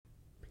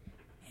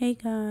Hey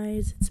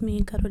guys, it's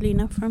me,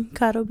 Carolina from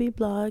Caro B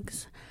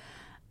Blogs.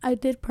 I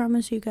did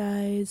promise you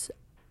guys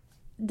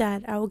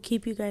that I will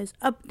keep you guys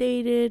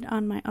updated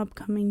on my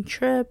upcoming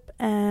trip,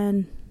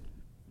 and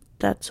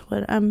that's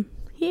what I'm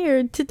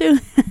here to do.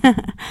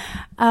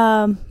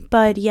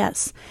 But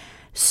yes,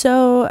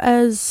 so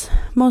as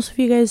most of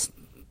you guys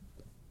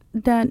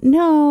that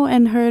know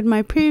and heard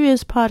my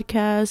previous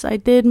podcast, I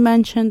did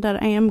mention that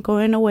I am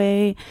going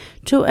away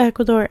to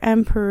Ecuador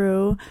and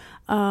Peru.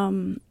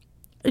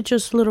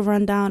 Just a little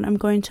rundown. I'm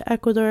going to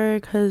Ecuador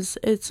because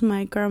it's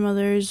my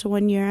grandmother's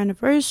 1-year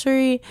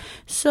anniversary.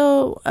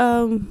 So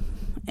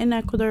in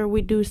Ecuador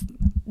we do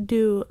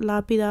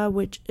Lapida,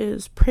 which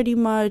is pretty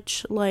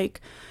much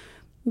like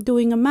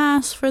doing a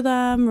mass for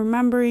them,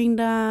 remembering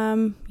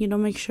them,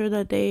 make sure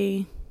that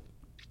they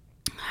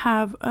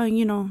have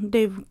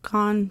they've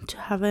gone to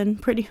heaven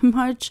pretty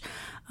much.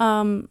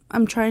 I'm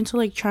trying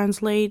to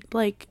translate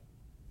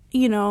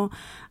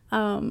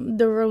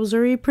the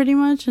rosary pretty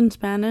much in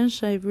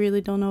Spanish. I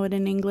really don't know it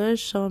in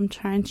English, so I'm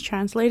trying to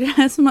translate it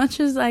as much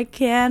as I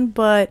can.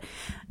 But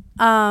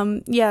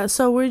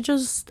so we're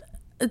just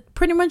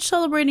pretty much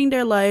celebrating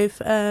their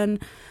life, and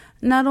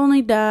not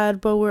only that,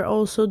 but we're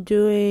also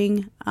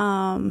doing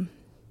going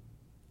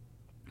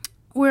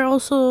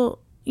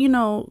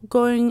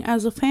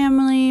as a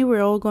family.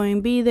 We're all going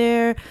to be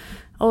there.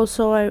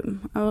 Also, I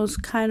was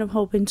kind of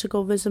hoping to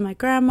go visit my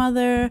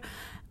grandmother.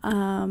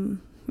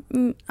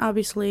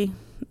 Obviously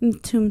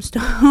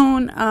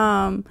tombstone,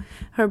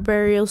 her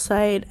burial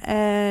site,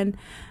 and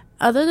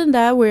other than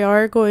that, we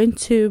are going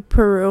to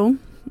Peru,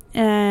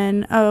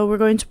 and we're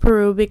going to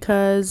Peru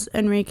because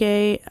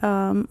Enrique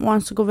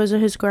wants to go visit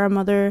his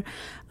grandmother.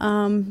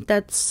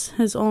 That's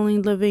his only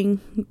living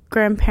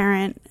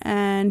grandparent,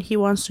 and he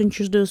wants to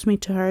introduce me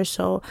to her.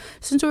 So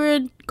since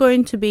we're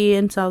going to be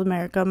in South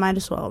America, might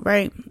as well,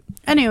 right?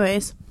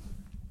 Anyways,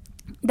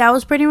 that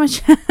was pretty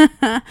much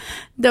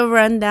the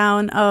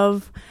rundown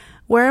of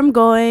where I'm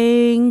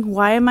going,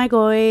 why am I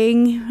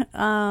going,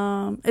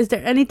 is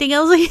there anything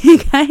else that you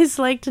guys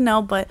like to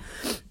know? But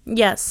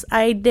yes,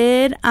 I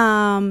did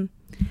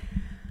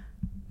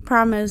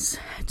promise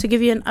to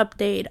give you an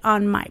update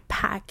on my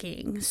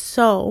packing.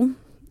 So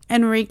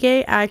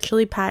Enrique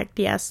actually packed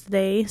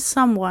yesterday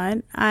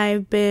somewhat.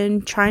 I've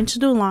been trying to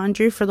do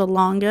laundry for the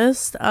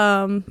longest,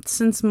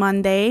 since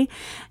Monday,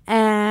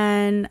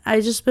 and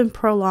I just been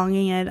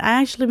prolonging it.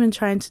 I actually been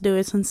trying to do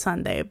it since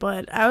Sunday,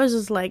 but I was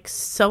just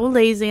so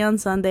lazy on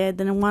Sunday. I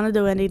didn't want to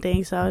do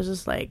anything, so I was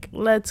just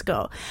let's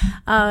go.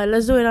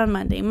 Let's do it on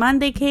Monday.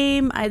 Monday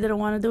came, I didn't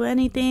want to do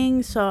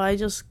anything, so it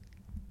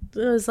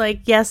was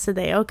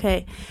yesterday,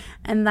 okay.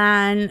 And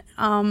then,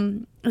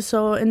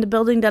 so in the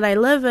building that I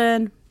live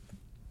in,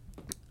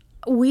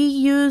 we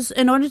use,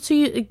 in order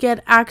to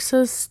get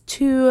access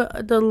to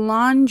the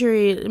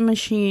laundry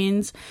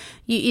machines,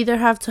 you either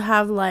have to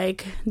have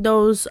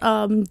those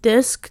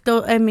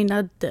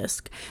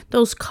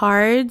those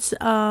cards.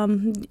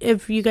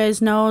 If you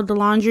guys know the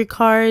laundry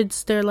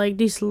cards, they're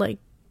these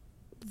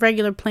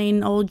regular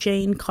plain old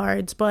Jane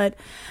cards, but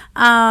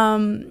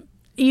you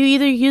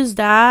either use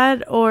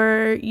that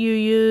or you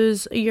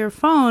use your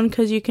phone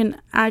because you can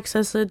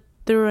access it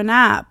through an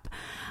app.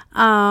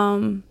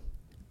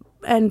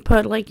 And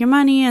put your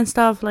money and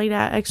stuff like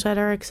that,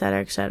 etc.,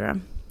 etc.,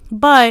 etc.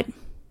 But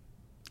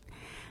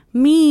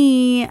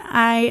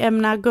I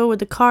am not good with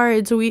the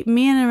cards. Me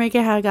and Enrique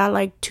had got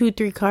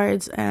 2-3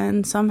 cards,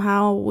 and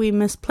somehow we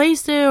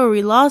misplaced it or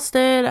we lost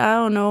it. I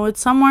don't know. It's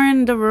somewhere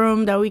in the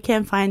room that we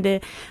can't find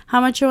it.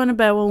 How much you want to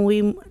bet when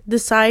we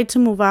decide to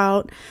move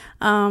out?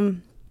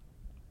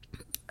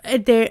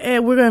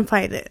 We're gonna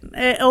find it.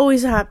 It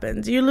always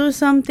happens. You lose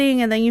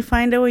something and then you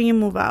find it when you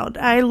move out.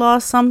 I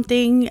lost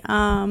something.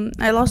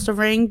 I lost a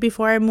ring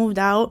before I moved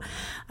out.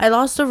 I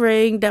lost a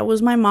ring that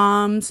was my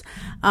mom's.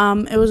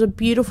 It was a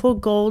beautiful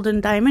gold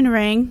and diamond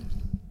ring,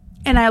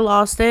 and I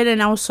lost it,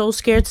 and I was so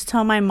scared to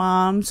tell my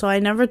mom, so I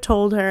never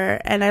told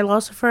her, and I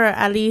lost it for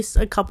at least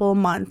a couple of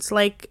months,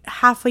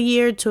 half a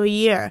year to a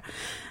year.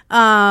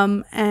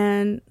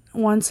 And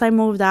once I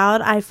moved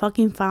out, I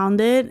fucking found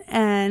it,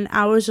 and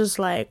I was just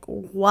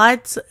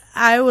what?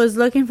 I was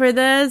looking for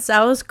this.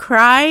 I was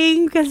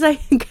crying because I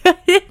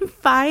couldn't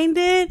find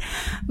it.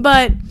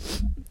 But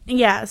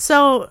yeah,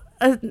 so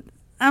I'm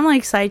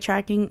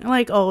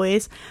sidetracking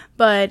always.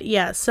 But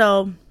yeah,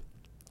 so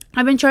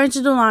I've been trying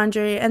to do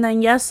laundry, and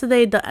then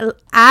yesterday the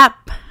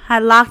app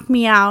had locked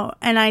me out,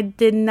 and I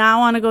did not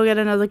want to go get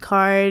another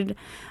card.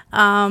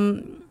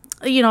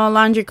 A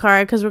laundry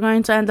card, because we're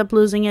going to end up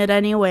losing it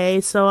anyway.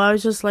 So I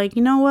was just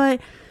you know what?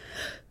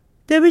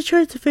 Let me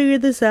try to figure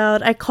this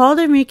out. I called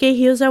Enrique.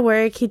 He was at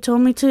work. He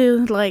told me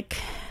to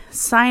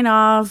sign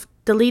off,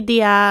 delete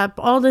the app,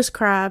 all this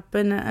crap,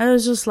 and it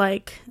was just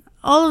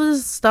all of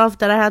this stuff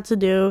that I had to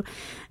do.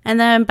 And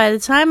then by the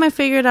time I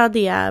figured out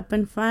the app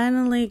and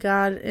finally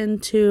got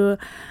into,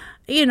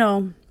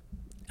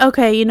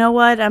 okay, you know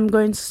what? I'm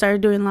going to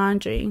start doing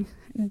laundry,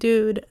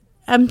 dude.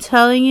 I'm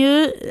telling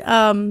you,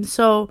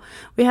 so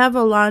we have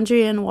a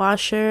laundry and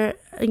washer,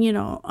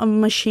 a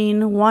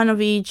machine, one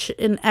of each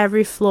in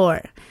every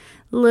floor.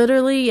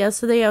 Literally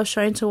yesterday I was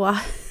trying to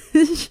wash.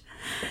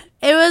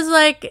 It was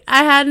like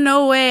I had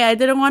no way. I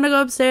didn't want to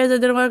go upstairs. I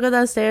didn't want to go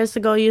downstairs to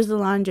go use the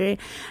laundry.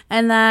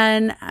 And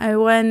then I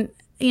went,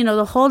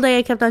 the whole day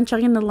I kept on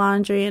chucking the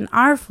laundry in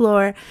our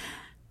floor.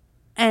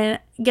 And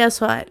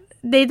guess what?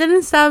 They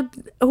didn't stop.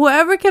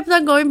 Whoever kept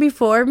on going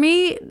before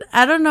me,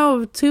 I don't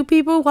know if 2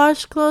 people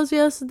washed clothes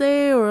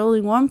yesterday or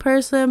only 1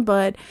 person,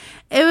 but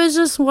it was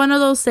just one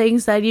of those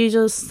things that you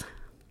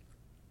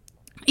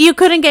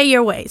couldn't get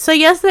your way. So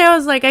yesterday I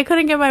was like, I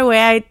couldn't get my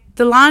way.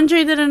 The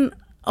laundry didn't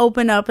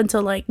open up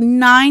until like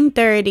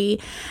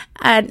 9:30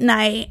 at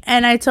night,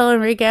 and I told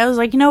Enrique, I was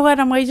like, you know what,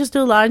 I'm going to just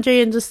do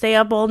laundry and just stay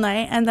up all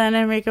night. And then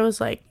Enrique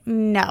was like,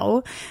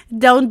 no,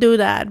 don't do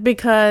that,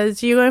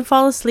 because you're going to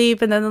fall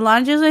asleep and then the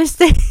laundry is going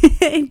to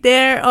stay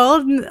there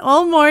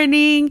all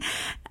morning.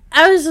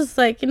 I was just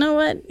like, you know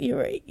what,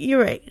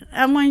 you're right,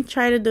 I'm going to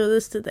try to do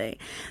this today.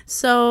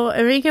 So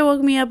Enrique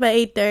woke me up at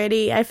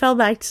 8:30. I fell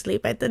back to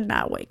sleep. I did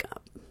not wake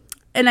up,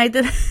 and I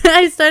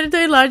started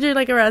doing laundry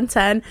like around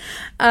 10.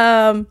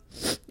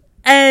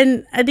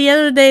 And at the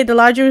end of the day, the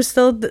laundry was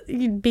still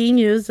being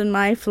used in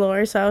my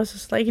floor. So I was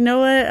just like, you know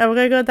what? I'm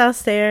going to go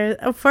downstairs.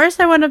 First,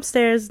 I went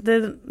upstairs. It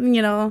didn't,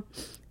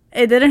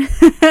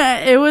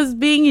 it was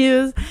being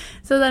used.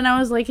 So then I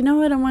was like, you know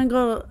what? I'm going to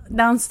go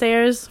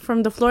downstairs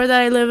from the floor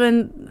that I live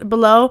in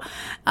below.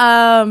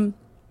 And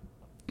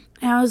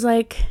I was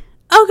like,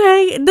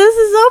 okay, this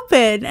is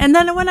open. And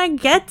then when I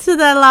get to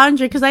the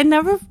laundry, because I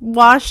never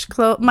washed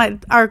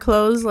our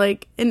clothes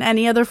like in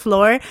any other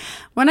floor.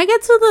 When I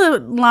get to the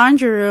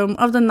laundry room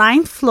of the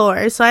 9th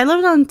floor, so I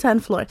lived on the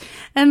 10th floor,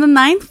 and the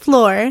 9th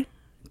floor,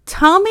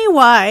 tell me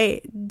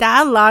why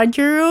that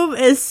laundry room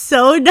is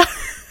so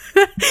nice.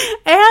 It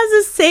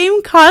has the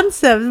same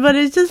concept, but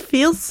it just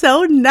feels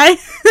so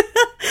nice.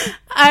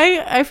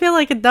 I feel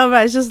like a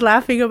dumbass just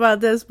laughing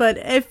about this, but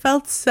it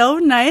felt so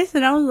nice,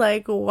 and I was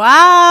like,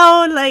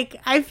 wow, like,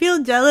 I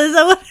feel jealous.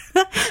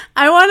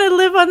 I want to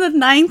live on the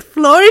 9th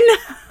floor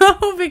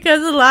now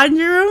because the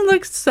laundry room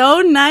looks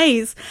so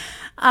nice.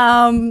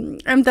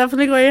 I'm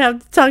definitely going to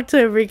have to talk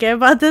to Enrique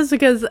about this,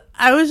 because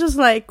I was just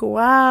like,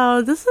 wow,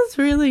 this is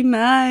really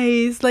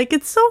nice. Like,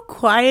 it's so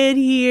quiet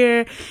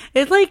here.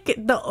 It's like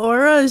the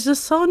aura is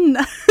just so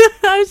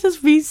I was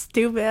just being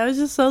stupid. I was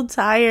just so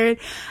tired.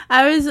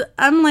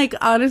 I'm like,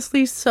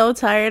 honestly so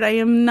tired. I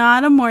am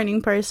not a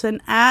morning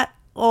person at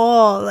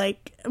all.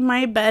 Like,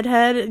 my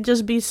bedhead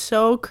just be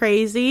so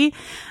crazy.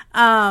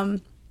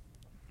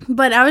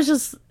 But I was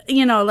just,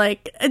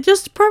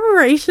 just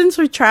preparations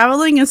for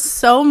traveling is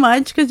so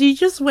much, because you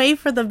just wait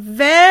for the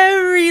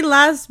very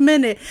last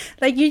minute.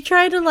 Like, you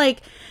try to,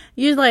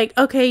 you're like,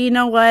 okay, you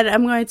know what,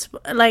 I'm going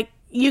to,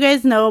 you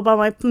guys know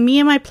about me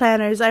and my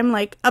planners. I'm,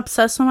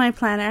 obsessed with my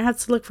planner. I have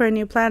to look for a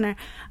new planner.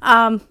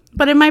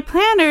 But in my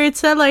planner, it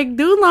said,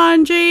 do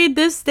laundry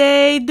this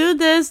day, do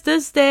this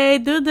day,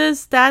 do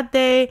this that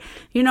day.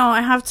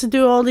 I have to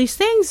do all these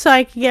things so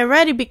I can get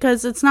ready,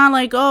 because it's not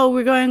like, oh,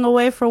 we're going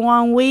away for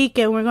 1 week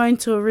and we're going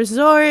to a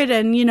resort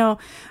and,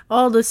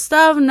 all this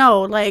stuff.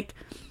 No,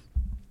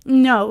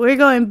 no, we're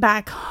going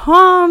back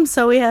home,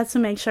 so we have to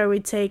make sure we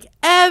take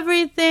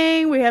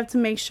everything. We have to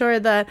make sure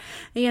that,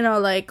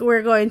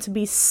 we're going to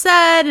be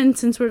set. And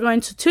since we're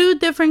going to 2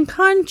 different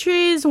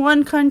countries,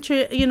 one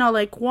country,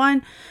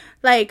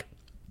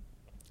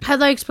 how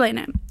do I explain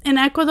it? In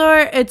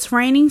Ecuador, it's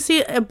raining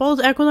season. Both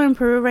Ecuador and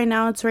Peru right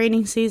now, it's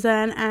raining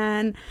season.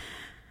 And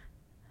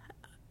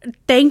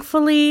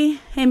thankfully,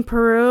 in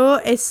Peru,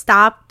 it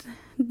stopped.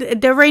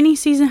 The rainy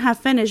season have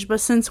finished, but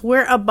since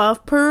we're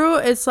above Peru,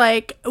 it's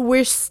like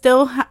we're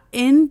still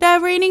in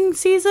that raining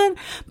season,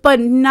 but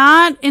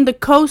not in the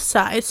coast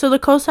side. So the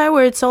coast side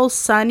where it's all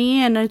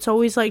sunny and it's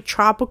always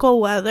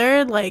tropical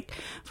weather,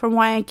 from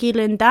Guayaquil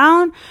and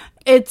down,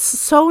 it's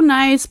so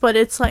nice, but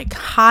it's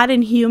hot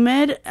and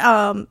humid.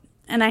 And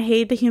I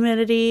hate the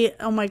humidity.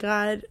 Oh my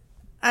god.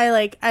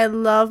 I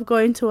love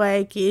going to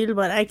Guayaquil,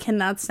 but I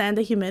cannot stand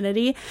the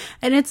humidity.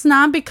 And it's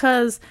not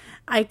because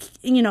I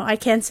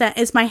can't stand,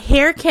 it's my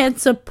hair can't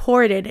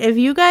support it. If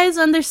you guys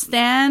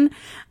understand,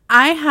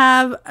 I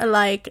have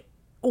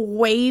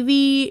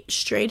wavy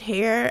straight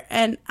hair,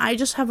 and I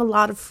just have a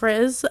lot of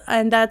frizz,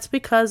 and that's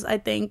because I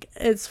think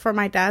it's for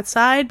my dad's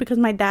side, because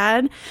my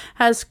dad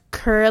has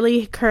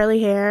curly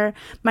hair,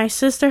 my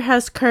sister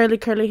has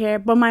curly hair,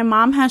 but my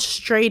mom has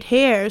straight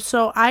hair.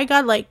 So I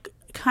got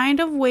kind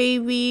of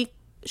wavy,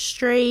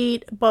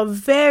 straight, but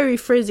very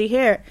frizzy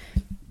hair.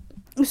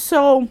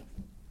 So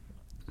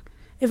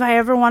if I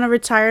ever want to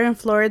retire in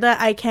Florida,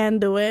 I can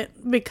do it,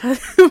 because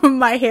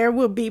my hair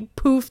will be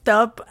poofed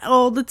up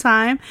all the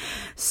time.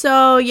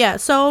 So yeah,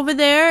 so over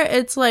there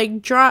it's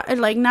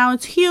dry, now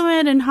it's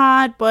humid and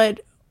hot,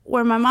 but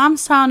where my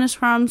mom's town is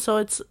from, so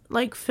it's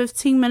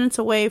 15 minutes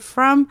away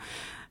from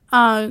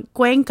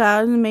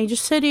Cuenca, the major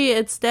city,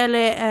 it's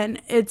Dele,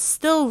 and it's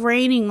still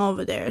raining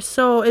over there.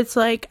 So it's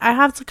I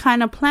have to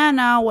kind of plan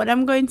out what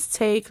I'm going to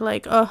take.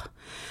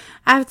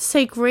 I have to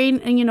take rain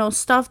and,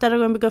 stuff that are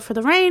going to be good for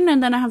the rain.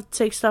 And then I have to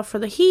take stuff for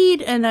the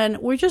heat. And then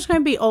we're just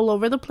going to be all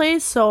over the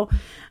place. So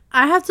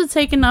I have to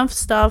take enough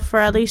stuff for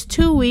at least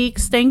 2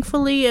 weeks.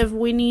 Thankfully, if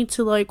we need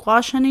to like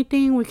wash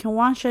anything, we can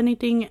wash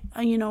anything,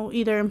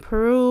 either in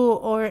Peru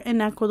or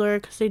in Ecuador,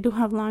 because they do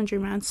have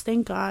laundromats.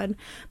 Thank God.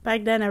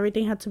 Back then,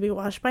 everything had to be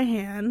washed by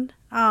hand.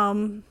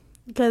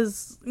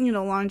 Because,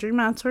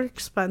 laundromats were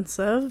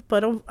expensive.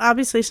 But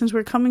obviously, since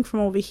we're coming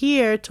from over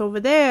here to over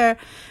there,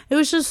 it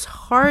was just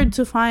hard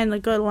to find a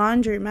good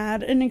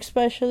laundromat. And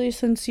especially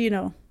since,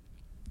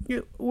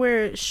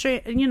 we're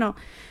straight,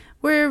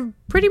 we're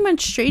pretty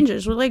much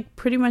strangers. We're like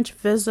pretty much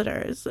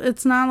visitors.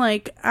 It's not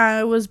like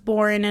I was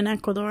born in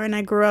Ecuador and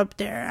I grew up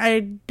there.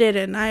 I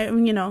didn't. I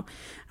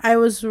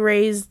was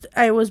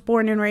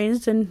born and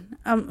raised in,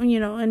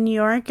 in New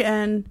York,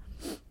 and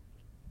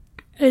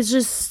it's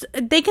just,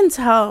 they can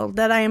tell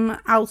that I'm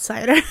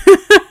outsider.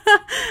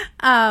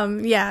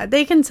 Yeah,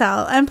 they can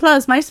tell. And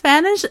plus, my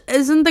Spanish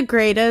isn't the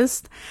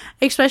greatest,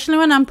 especially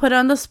when I'm put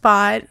on the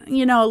spot.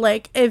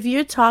 Like, if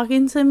you're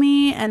talking to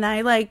me and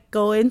I, like,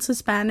 go into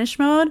Spanish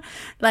mode,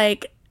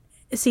 like,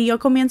 si yo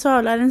comienzo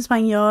a hablar en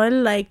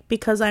español, like,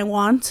 because I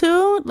want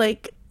to,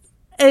 like,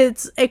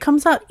 it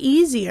comes out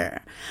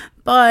easier.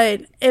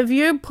 But if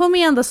you put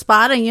me on the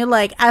spot and you're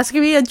like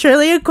asking me a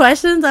trillion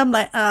questions, I'm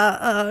like,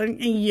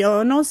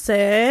 yo no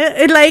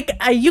sé. Like,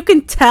 you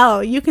can tell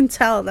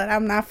that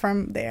I'm not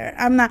from there.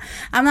 I'm not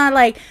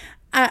like,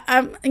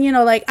 I'm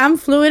like, I'm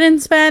fluent in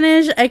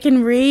Spanish. I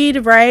can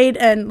read, write,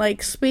 and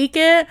like speak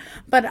it,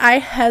 but I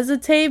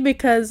hesitate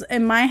because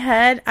in my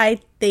head I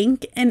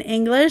think in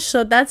English.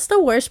 So that's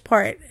the worst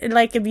part.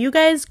 Like, if you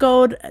guys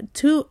go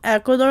to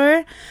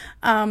Ecuador,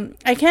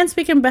 I can't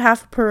speak in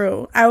behalf of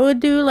Peru. I would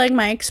do like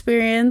my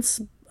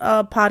experience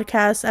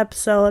podcast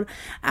episode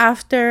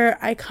after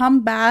I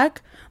come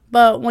back.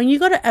 But when you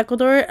go to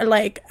Ecuador,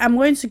 like, I'm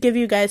going to give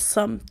you guys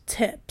some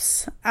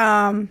tips.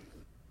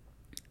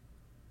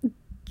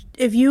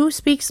 If you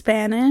speak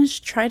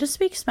Spanish, try to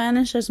speak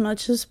Spanish as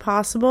much as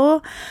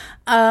possible,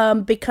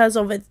 because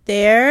over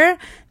there,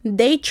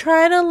 they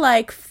try to,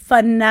 like,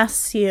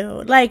 finesse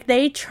you. Like,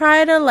 they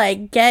try to,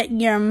 like, get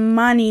your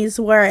money's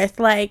worth.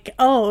 Like,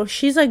 oh,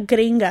 she's a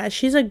gringa.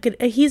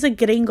 He's a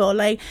gringo.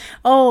 Like,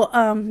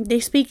 oh, they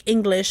speak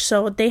English,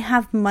 so they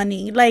have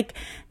money. Like,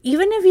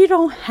 even if you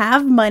don't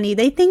have money,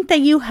 they think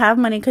that you have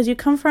money because you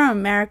come from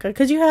America.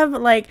 Because you have,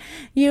 like,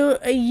 you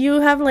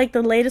have, like,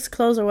 the latest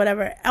clothes or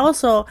whatever.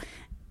 Also,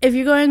 if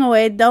you're going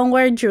away, don't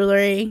wear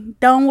jewelry.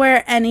 Don't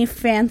wear any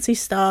fancy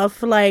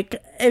stuff. Like,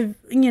 if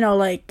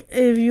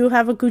you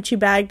have a Gucci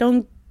bag,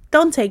 don't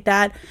take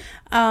that.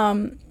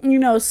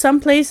 Some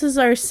places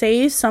are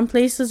safe, some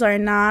places are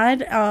not.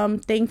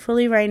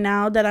 Thankfully, right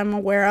now that I'm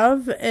aware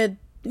of it,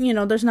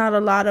 there's not a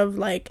lot of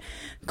like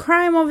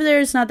crime over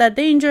there. It's not that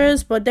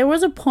dangerous. But there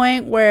was a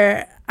point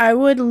where I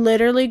would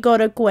literally go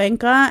to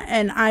Cuenca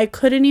and I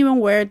couldn't even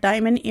wear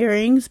diamond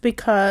earrings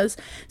because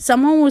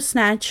someone would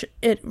snatch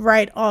it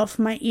right off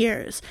my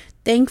ears.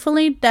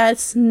 Thankfully,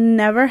 that's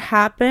never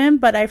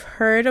happened, but I've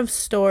heard of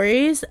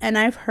stories, and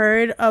I've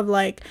heard of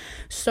like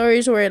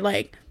stories where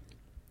like,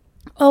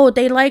 oh,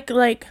 they like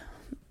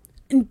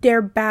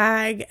their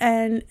bag,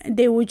 and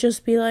they would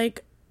just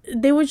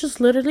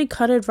literally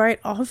cut it right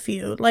off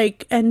you,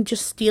 like, and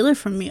just steal it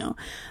from you.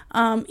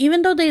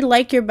 Even though they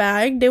like your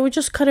bag, they would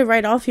just cut it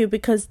right off you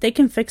because they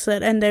can fix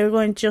it and they're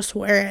going to just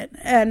wear it.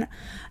 And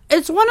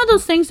it's one of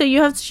those things that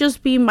you have to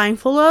just be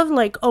mindful of,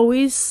 like,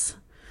 always,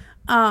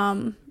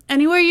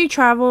 anywhere you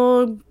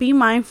travel, be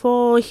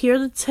mindful, hear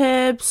the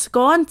tips,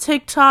 go on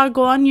TikTok,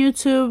 go on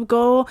YouTube,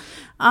 go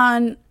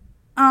on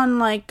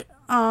like,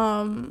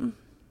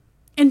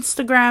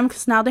 Instagram,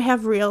 because now they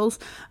have reels.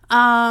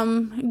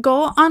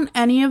 Go on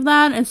any of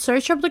that and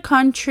search up the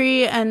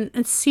country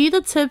and see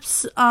the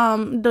tips,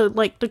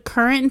 the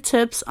current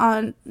tips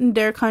on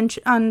their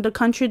country, on the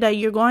country that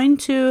you're going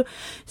to.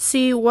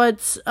 See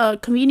what's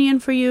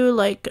convenient for you.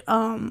 Like,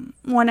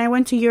 when I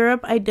went to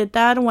Europe, I did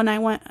that. When I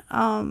went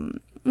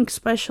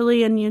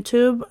especially in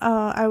YouTube,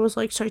 I was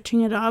like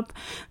searching it up,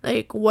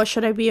 like, what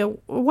should I be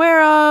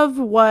aware of,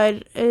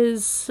 what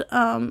is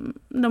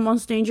the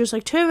most dangerous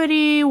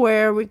activity,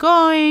 where are we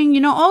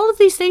going, all of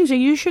these things that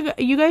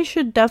you guys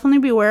should definitely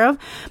be aware of,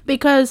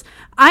 because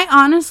I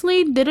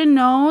honestly didn't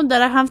know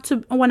that I have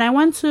to. When I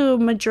went to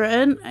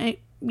Madrid,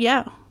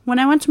 when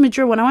I went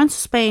to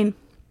Spain,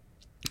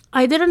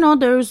 I didn't know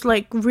there was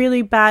like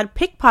really bad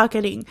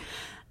pickpocketing.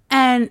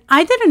 And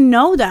I didn't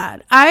know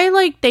that. I,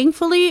 like,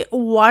 thankfully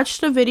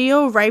watched a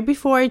video right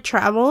before I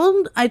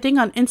traveled, I think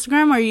on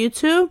Instagram or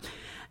YouTube.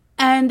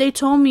 And they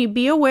told me,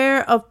 be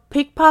aware of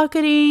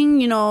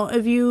pickpocketing.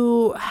 If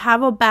you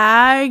have a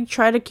bag,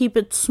 try to keep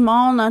it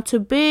small, not too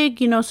big,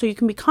 so you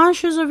can be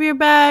conscious of your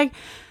bag.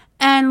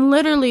 And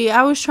literally,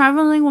 I was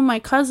traveling with my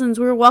cousins.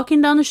 We were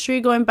walking down the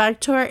street going back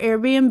to our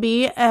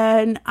Airbnb,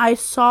 and I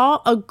saw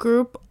a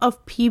group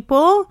of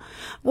people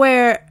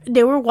where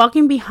they were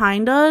walking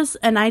behind us,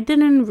 and I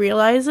didn't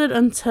realize it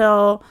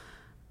until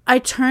I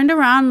turned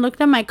around and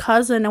looked at my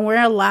cousin, and we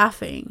were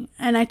laughing.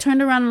 And I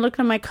turned around and looked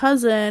at my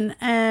cousin,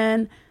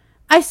 and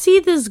I see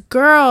this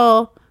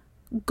girl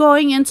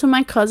going into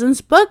my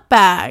cousin's book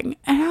bag.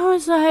 And I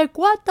was like,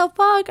 what the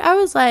fuck? I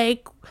was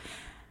like,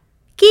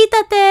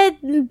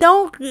 quítate,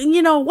 don't,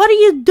 what are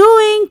you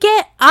doing?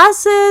 Get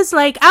haces.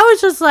 Like, I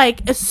was just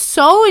like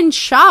so in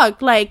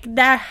shock. Like,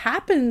 that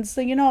happens,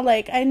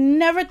 like, I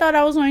never thought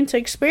I was going to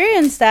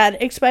experience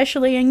that,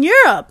 especially in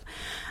Europe.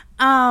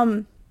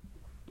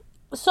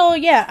 So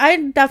yeah, I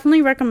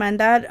definitely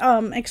recommend that,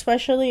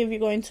 especially if you're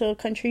going to a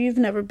country you've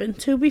never been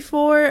to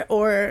before,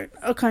 or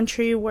a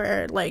country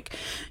where, like,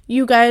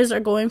 you guys are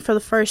going for the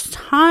first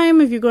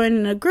time. If you're going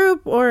in a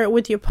group or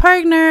with your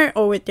partner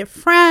or with your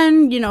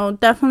friend,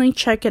 definitely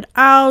check it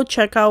out.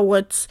 Check out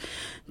what's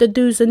the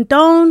do's and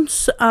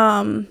don'ts.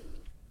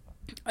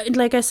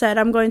 Like I said,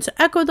 I'm going to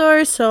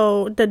Ecuador,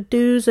 so the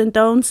do's and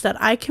don'ts that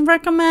I can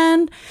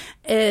recommend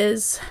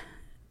is,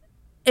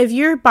 if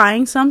you're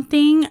buying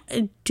something,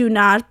 do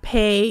not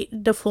pay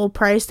the full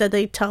price that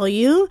they tell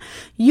you.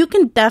 You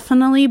can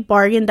definitely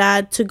bargain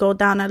that to go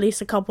down at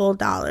least a couple of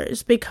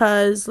dollars,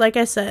 because, like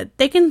I said,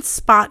 they can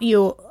spot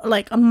you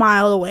like a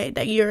mile away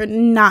that you're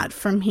not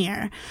from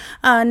here,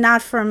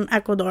 not from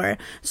Ecuador.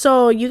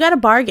 So you gotta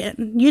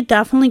bargain. You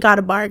definitely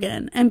gotta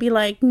bargain and be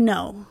like,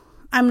 no,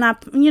 I'm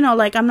not,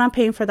 I'm not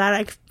paying for that.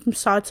 I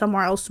saw it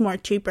somewhere else more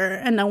cheaper,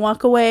 and then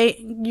walk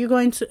away.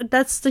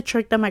 That's the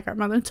trick that my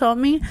grandmother told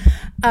me.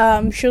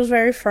 She was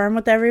very firm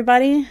with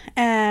everybody,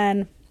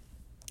 and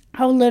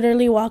I'll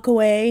literally walk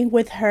away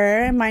with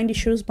her. Mind you,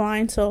 she was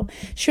blind, so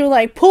she would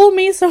like pull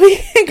me so we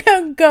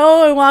can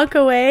go and walk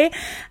away.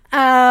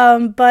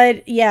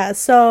 But yeah,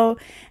 so,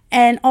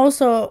 and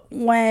also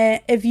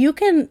if you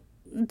can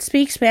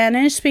speak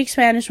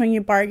Spanish when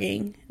you're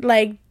bargaining.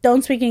 Like,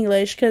 don't speak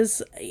English,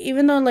 because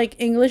even though, like,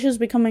 English is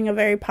becoming a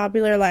very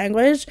popular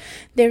language,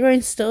 they're going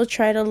to still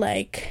try to,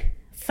 like,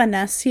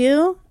 finesse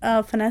you.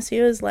 Finesse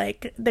you is,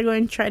 like, they're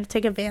going to try to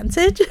take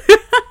advantage.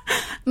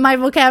 My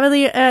vocab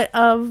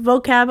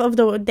of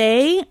the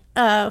day,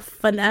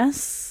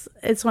 finesse,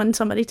 it's when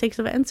somebody takes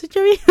advantage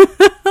of you.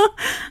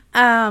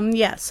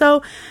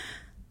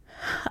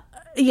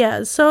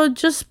 So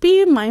just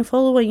be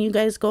mindful when you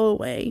guys go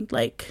away.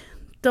 Like,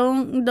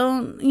 don't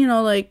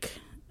like,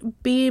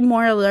 be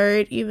more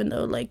alert, even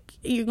though, like,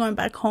 you're going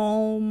back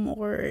home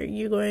or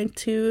you're going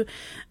to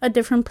a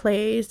different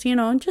place,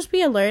 just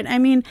be alert. I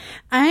mean,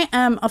 I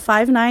am a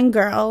 5'9"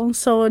 girl,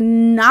 so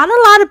not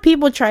a lot of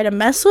people try to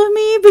mess with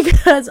me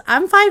because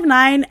I'm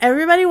 5'9".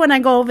 Everybody when I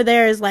go over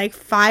there is like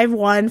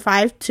 5'1",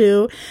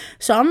 5'2",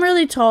 so I'm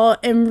really tall.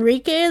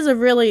 Enrique is a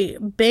really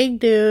big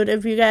dude.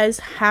 If you guys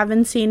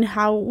haven't seen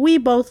how we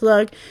both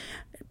look,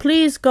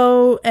 please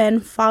go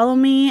and follow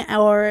me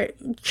or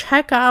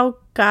check out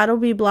Caro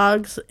B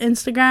Blogs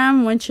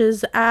Instagram, which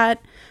is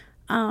at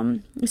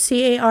CARO_B_LOGS.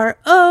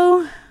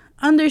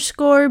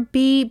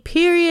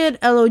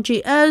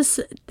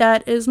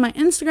 That is my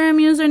Instagram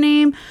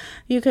username.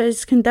 You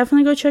guys can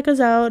definitely go check us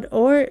out,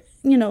 or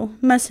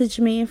message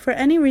me for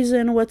any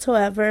reason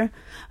whatsoever.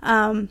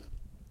 I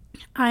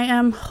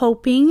am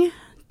hoping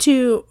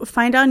to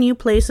find out new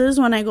places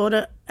when I go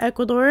to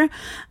Ecuador,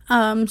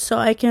 so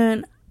I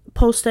can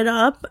post it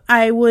up.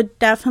 I would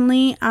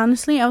definitely,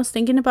 honestly, I was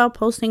thinking about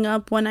posting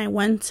up when I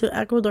went to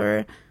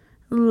Ecuador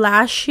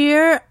last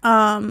year,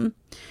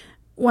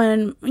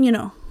 when,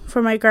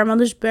 for my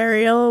grandmother's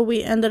burial.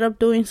 We ended up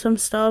doing some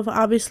stuff.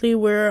 Obviously,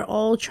 we're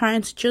all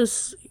trying to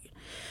just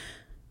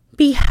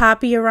be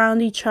happy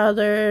around each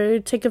other,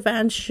 take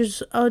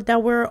advantage of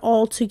that we're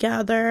all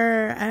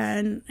together,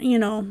 and,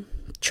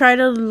 try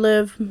to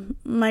live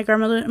my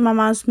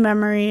mama's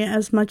memory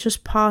as much as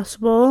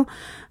possible.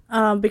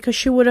 Because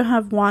she wouldn't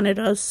have wanted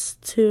us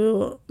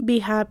to be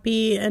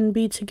happy and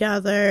be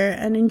together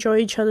and enjoy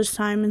each other's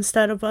time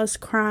instead of us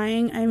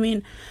crying. I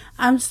mean,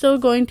 I'm still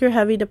going through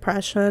heavy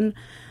depression.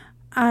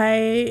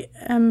 I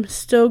am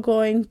still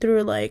going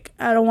through, like,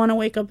 I don't want to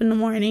wake up in the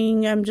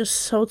morning. I'm just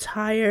so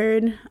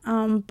tired.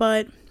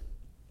 But,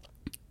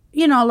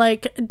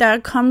 like,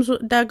 that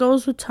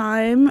goes with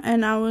time,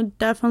 and I would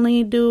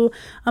definitely do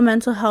a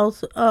mental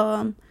health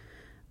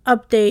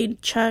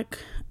update check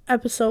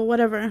episode,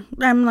 whatever.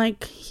 I'm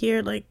like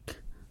here, like,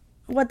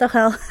 what the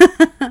hell.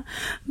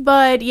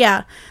 But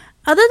yeah,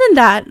 other than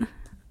that,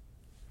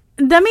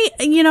 I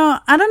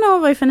don't know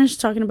if I finished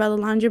talking about the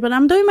laundry, but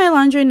I'm doing my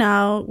laundry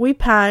now.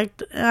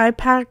 I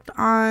packed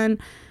on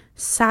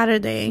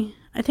Saturday.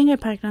 I think I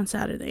packed on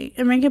Saturday.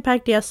 Enrique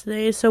packed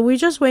yesterday, so we're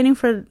just waiting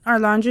for our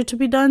laundry to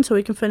be done so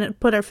we can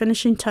put our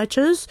finishing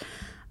touches.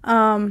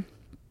 By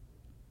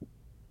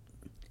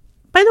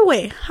the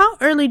way, how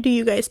early do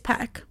you guys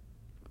pack?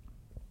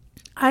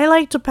 I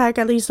like to pack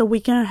at least a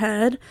weekend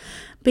ahead,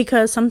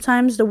 because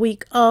sometimes the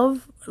week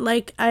of,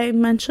 like I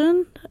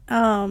mentioned,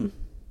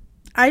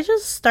 I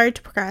just start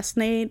to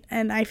procrastinate,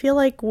 and I feel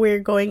like we're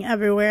going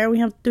everywhere. We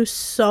have to do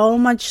so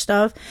much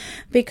stuff,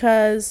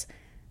 because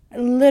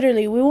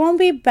literally we won't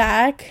be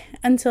back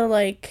until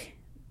like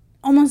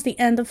almost the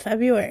end of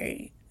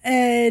February,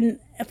 and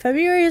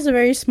February is a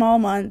very small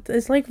month.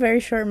 It's like very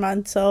short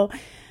month, so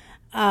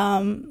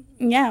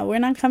yeah, we're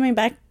not coming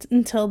back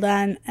until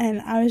then.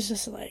 And I was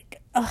just like,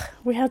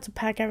 we have to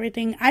pack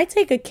everything. I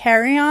take a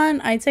carry-on,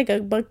 I take a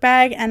book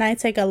bag, and I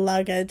take a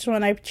luggage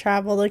when I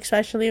travel,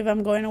 especially if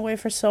I'm going away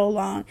for so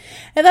long.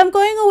 If I'm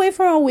going away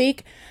for a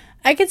week,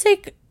 I could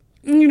take,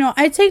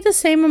 I take the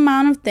same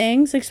amount of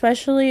things,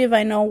 especially if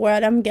I know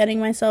what I'm getting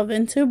myself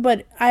into.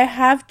 But I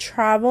have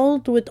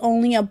traveled with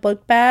only a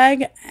book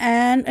bag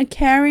and a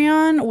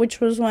carry-on, which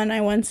was when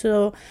I went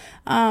to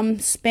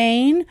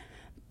Spain.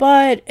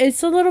 But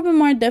it's a little bit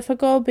more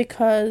difficult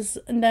because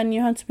then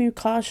you have to be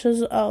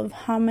cautious of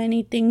how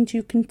many things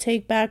you can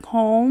take back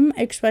home,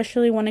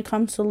 especially when it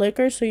comes to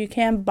liquor. So you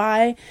can't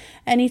buy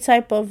any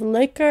type of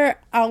liquor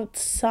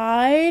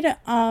outside.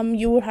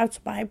 You would have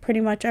to buy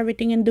pretty much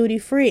everything in duty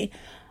free.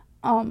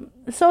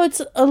 So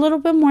it's a little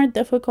bit more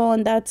difficult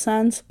in that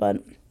sense.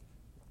 But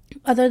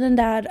other than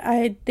that,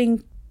 I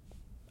think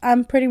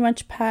I'm pretty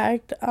much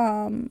packed.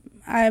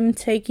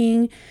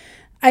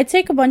 I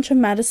take a bunch of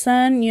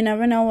medicine. You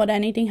never know what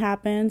anything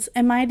happens.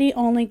 Am I the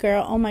only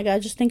girl? Oh my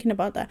God, just thinking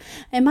about that.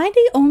 Am I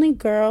the only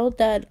girl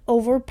that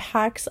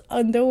overpacks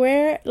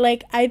underwear?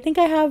 Like,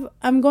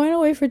 I'm going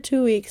away for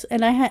 2 weeks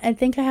and I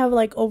think I have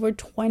like over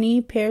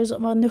 20 pairs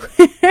of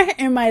underwear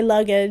in my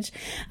luggage.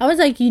 I was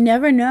like, you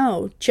never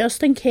know,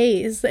 just in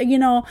case,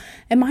 am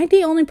I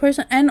the only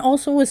person? And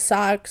also with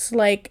socks,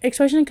 like,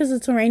 especially because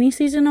it's a rainy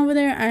season over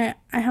there,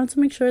 I have to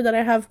make sure that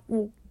I have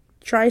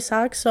dry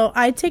socks. So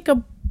I take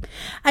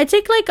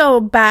like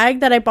a bag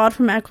that I bought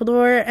from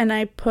Ecuador and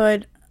I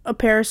put a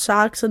pair of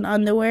socks and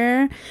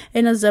underwear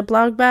in a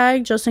Ziploc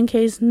bag just in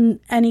case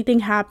anything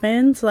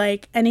happens.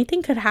 Like,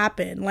 anything could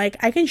happen. Like,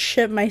 I can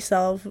shit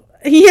myself, over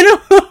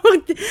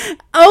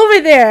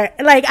there.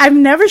 Like, I've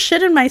never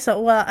shitted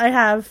myself. Well, I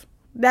have.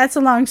 That's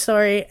a long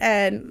story,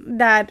 and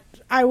that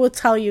I will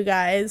tell you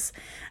guys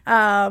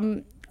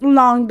in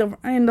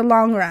the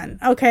long run.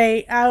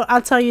 Okay,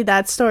 I'll tell you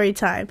that story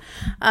time.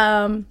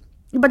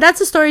 But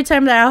that's a story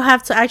time that I'll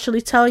have to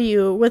actually tell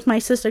you with my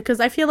sister, because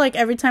I feel like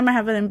every time I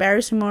have an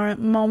embarrassing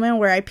moment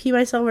where I pee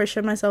myself or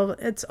shit myself,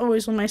 it's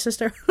always with my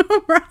sister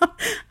around.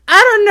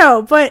 I don't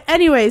know, but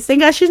anyways,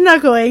 thank God she's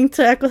not going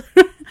to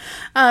Ecuador.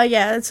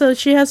 Yeah, so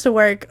she has to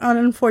work,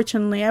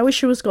 unfortunately. I wish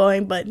she was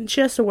going, but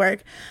she has to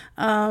work.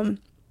 But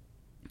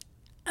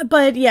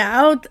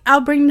yeah,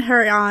 I'll bring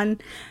her on,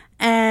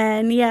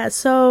 and yeah,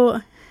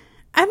 so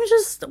I'm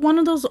just one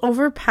of those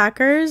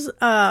overpackers.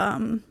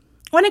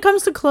 When it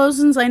comes to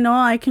clothes, I know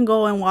I can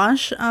go and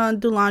wash,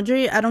 do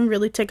laundry. I don't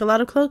really take a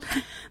lot of clothes.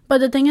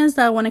 But the thing is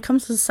that when it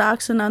comes to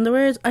socks and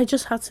underwear, I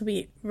just have to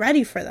be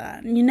ready for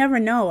that. You never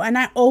know. And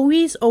I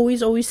always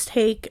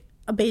take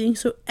a bathing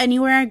suit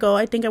anywhere I go.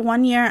 I think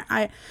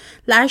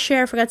last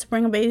year I forgot to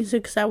bring a bathing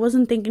suit because I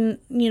wasn't thinking,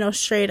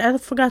 straight. I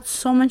forgot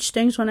so much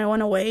things when I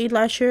went away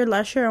last year.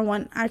 Last year I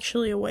went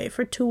actually away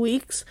for 2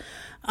 weeks.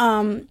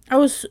 I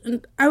was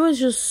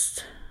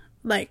just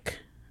like...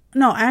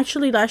 No,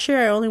 actually, last year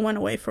I only went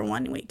away for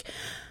 1 week.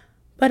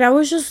 But I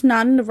was just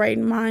not in the right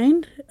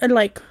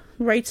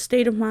right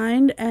state of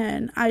mind,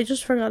 and I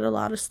just forgot a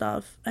lot of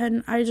stuff.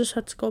 And I just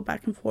had to go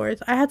back and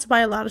forth. I had to buy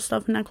a lot of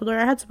stuff in Ecuador.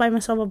 I had to buy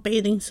myself a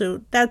bathing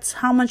suit. That's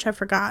how much I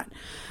forgot.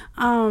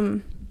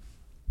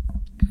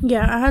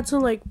 Yeah, I had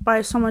to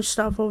buy so much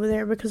stuff over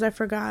there because I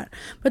forgot.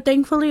 But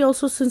thankfully,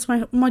 also, since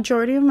my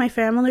majority of my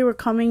family were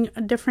coming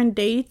at different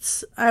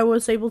dates, I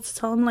was able to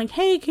tell them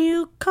hey, can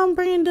you come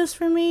bring in this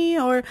for me?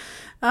 Or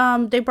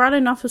they brought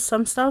enough of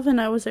some stuff and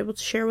I was able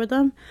to share with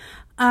them.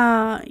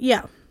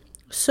 Yeah,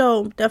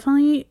 so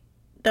definitely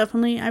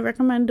I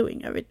recommend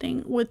doing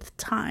everything with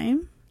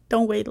time.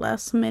 Don't wait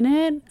last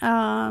minute.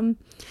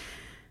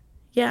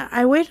 Yeah,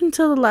 I wait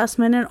until the last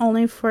minute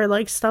only for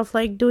stuff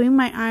like doing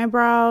my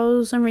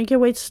eyebrows. Enrique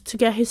waits to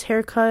get his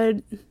haircut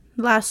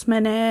last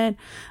minute.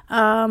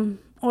 Or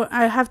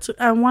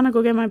I want to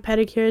go get my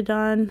pedicure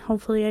done.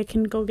 Hopefully I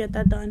can go get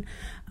that done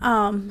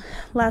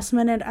last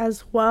minute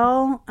as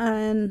well.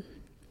 And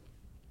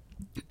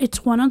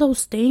it's one of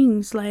those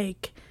things that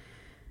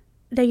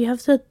you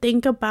have to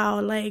think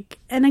about,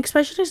 and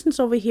especially since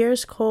over here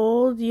is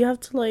cold, you have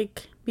to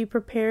be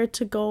prepared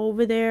to go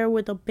over there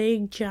with a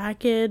big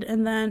jacket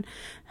and then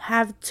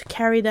have to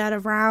carry that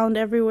around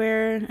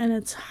everywhere, and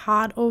it's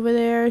hot over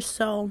there.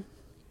 So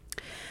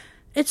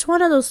it's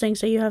one of those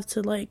things that you have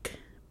to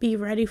be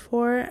ready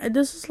for.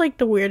 This is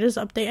the weirdest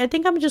update. I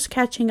think I'm just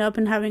catching up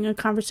and having a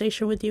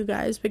conversation with you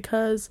guys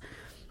because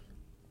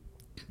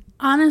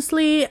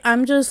honestly,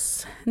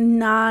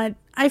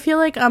 I feel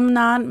like I'm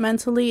not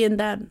mentally in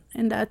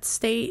that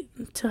state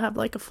to have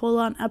a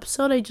full-on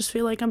episode. I just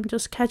feel like I'm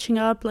just catching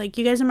up. You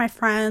guys are my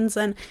friends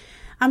and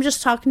I'm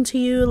just talking to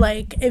you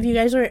if you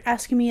guys were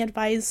asking me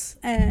advice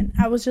and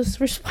I was just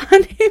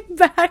responding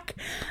back.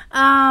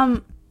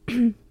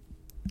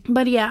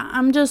 But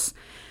yeah,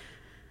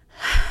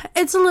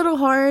 it's a little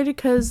hard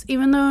because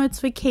even though it's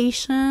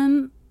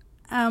vacation,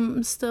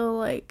 I'm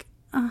still I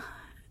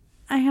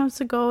have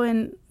to go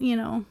and,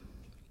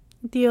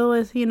 deal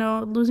with,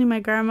 losing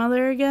my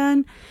grandmother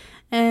again.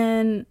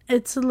 And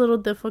it's a little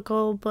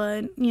difficult,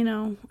 but,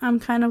 I'm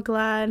kind of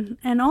glad.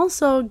 And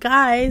also,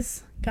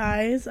 guys,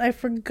 I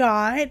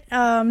forgot.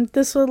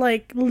 This will,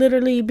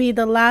 literally be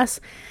the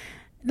last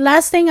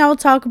thing I will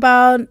talk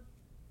about.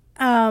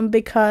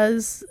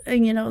 Because,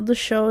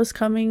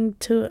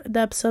 the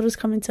episode is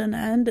coming to an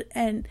end.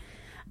 And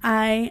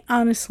I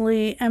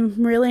honestly am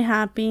really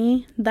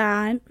happy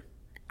that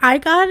I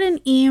got an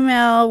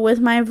email with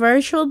my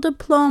virtual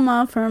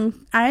diploma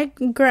from I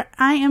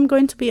am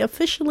going to be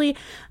officially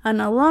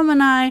an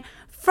alumni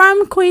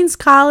from Queens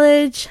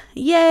College.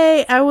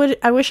 Yay! I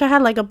wish I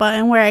had like a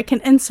button where I can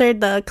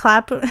insert the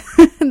clap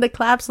the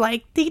claps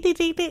like dee dee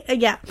dee dee.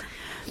 Yeah.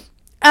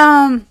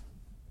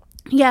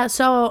 Yeah,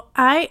 so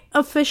I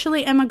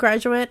officially am a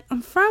graduate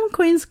from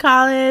Queens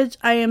College.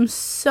 I am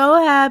so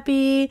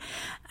happy.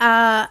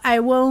 I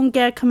won't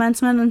get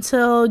commencement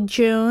until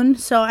June,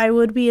 so I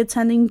would be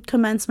attending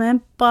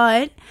commencement,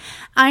 but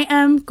I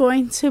am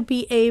going to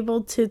be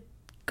able to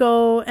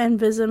go and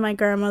visit my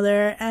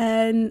grandmother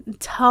and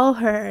tell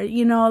her,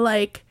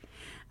 like,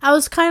 I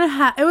was kind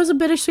of it was a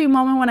bittersweet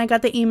moment when I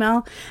got the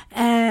email,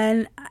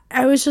 and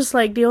I was just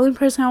like the only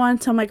person I wanted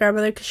to tell my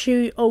grandmother, because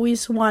she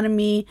always wanted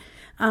me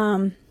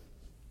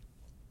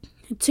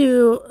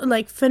to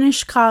like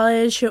finish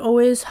college. She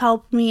always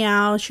helped me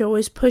out. She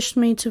always pushed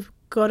me to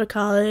go to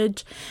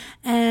college,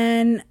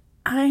 and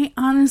I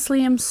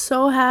honestly am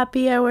so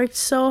happy. I worked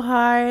so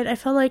hard. I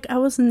felt like I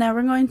was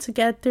never going to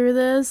get through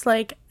this.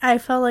 Like, I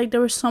felt like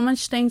there were so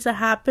much things that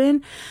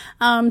happened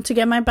to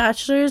get my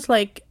bachelor's,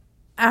 like,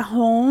 at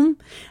home,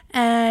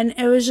 and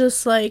it was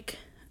just like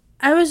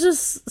I was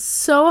just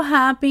so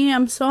happy.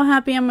 I'm so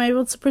happy I'm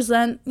able to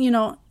present,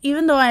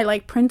 even though I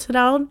like printed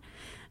out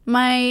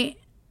my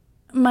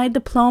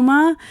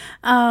diploma,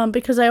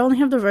 because I only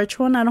have the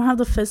virtual one. I don't have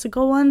the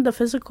physical one. The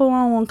physical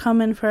one won't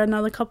come in for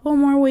another couple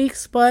more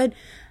weeks, but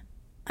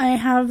I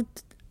have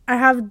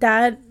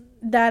that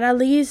at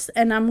least,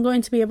 and I'm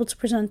going to be able to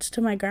present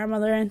to my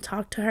grandmother and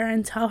talk to her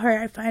and tell her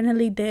I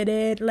finally did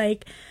it.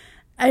 Like,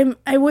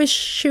 I wish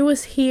she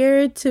was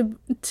here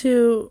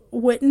to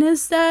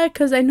witness that,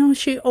 because I know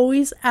she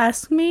always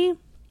asks me.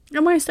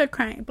 I'm going to start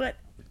crying, but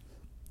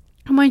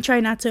I'm going to try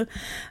not to.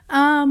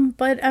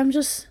 But I'm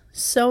just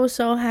so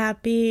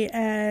happy,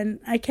 and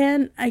I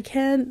can't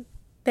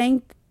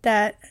thank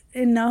that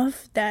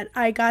enough that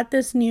I got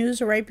this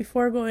news right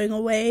before going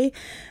away,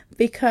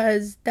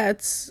 because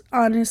that's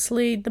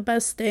honestly the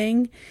best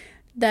thing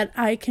that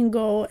I can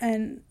go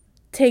and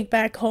take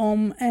back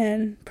home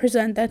and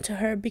present that to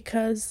her,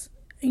 because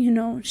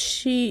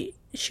she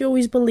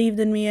always believed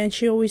in me, and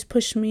she always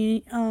pushed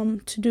me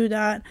to do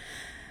that.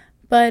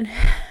 But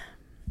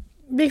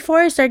before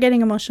I start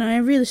getting emotional, I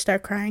really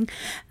start crying,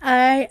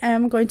 I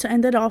am going to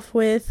end it off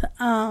with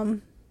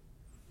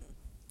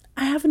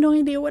I have no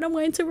idea what I'm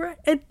going to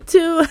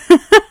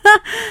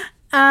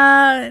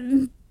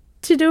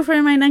to do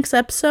for my next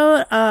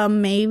episode.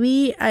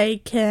 Maybe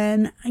I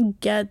can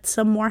get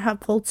some more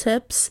helpful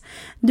tips,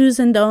 do's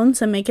and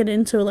don'ts, and make it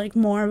into like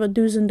more of a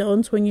do's and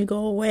don'ts when you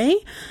go away.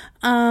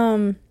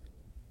 I'm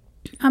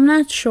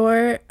not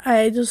sure.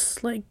 I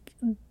just like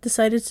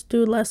decided to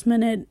do last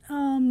minute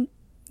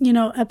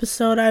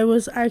episode. I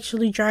was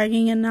actually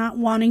dragging and not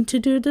wanting to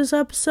do this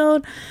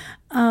episode,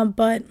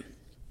 but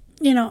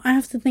I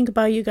have to think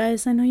about you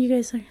guys. I know you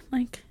guys are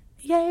like,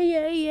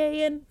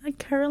 yay, and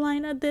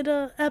Carolina did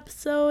a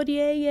episode,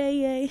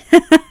 yay.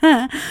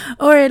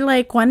 Or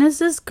like, when is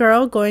this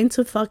girl going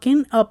to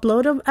fucking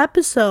upload an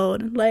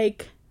episode?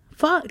 Like,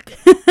 fuck.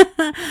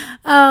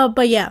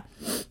 But yeah,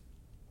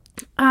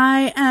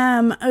 I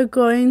am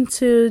going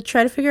to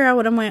try to figure out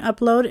what I'm going to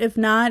upload. If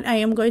not, I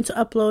am going to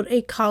upload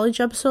a college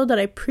episode that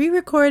I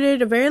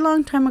pre-recorded a very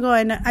long time ago,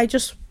 and I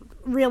just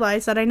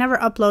realized that I never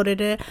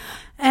uploaded it.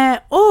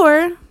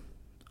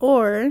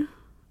 Or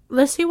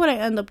let's see what I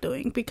end up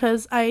doing,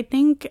 because I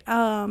think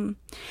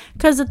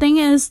because the thing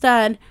is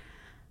that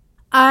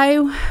I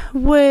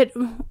would,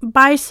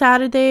 by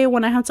Saturday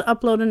when I have to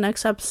upload the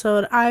next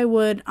episode, I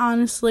would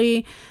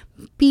honestly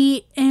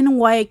be in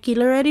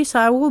Guayaquil already, so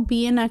I will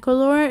be in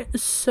Ecuador.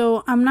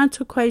 So I'm not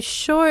too quite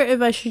sure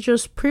if I should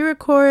just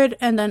pre-record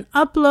and then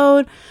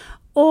upload,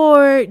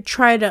 or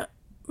try to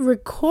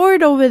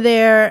record over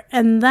there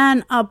and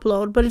then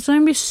upload. But it's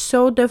going to be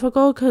so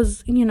difficult,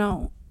 because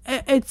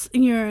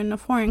you're in a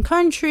foreign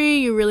country,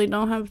 you really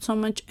don't have so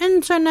much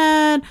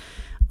internet,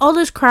 all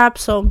this crap.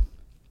 So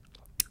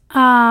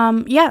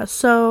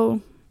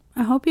so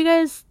I hope you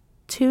guys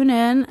tune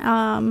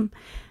in.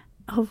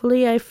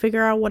 Hopefully I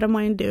figure out what I'm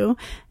going to do,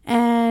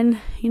 and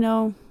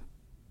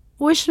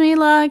wish me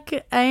luck.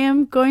 I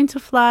am going to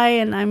fly,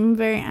 and I'm a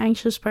very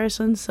anxious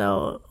person,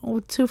 so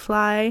to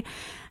fly,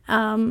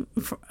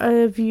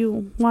 if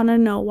you want to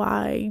know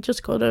why,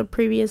 just go to a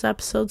previous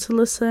episode to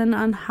listen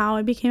on how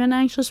I became an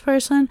anxious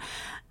person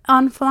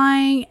on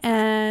flying.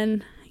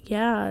 And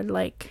yeah,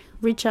 like,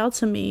 reach out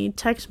to me,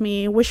 text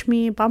me, wish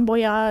me bon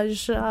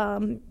voyage.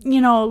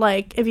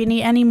 Like, if you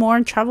need any more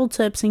travel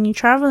tips and you're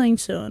traveling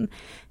soon,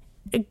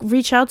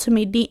 reach out to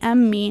me,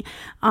 DM me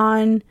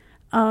on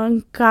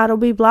Gotta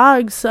Be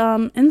Blogs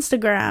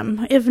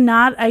Instagram. If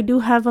not, I do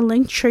have a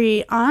link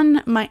tree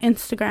on my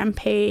Instagram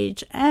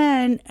page,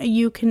 and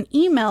you can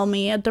email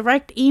me, a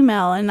direct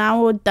email, and I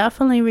will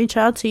definitely reach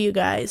out to you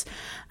guys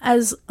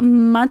as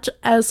much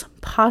as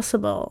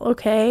possible.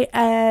 Okay?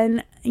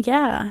 And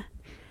yeah,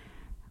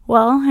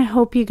 well, I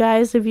hope you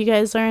guys, if you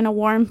guys are in a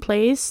warm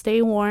place,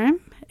 stay warm.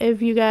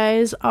 if you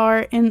guys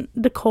are in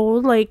the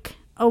cold, like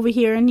over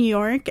here in New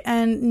York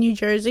and New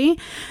Jersey.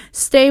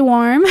 Stay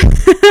warm,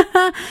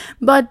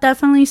 but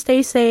definitely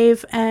stay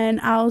safe,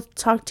 and I'll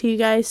talk to you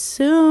guys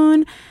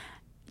soon.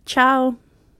 Ciao.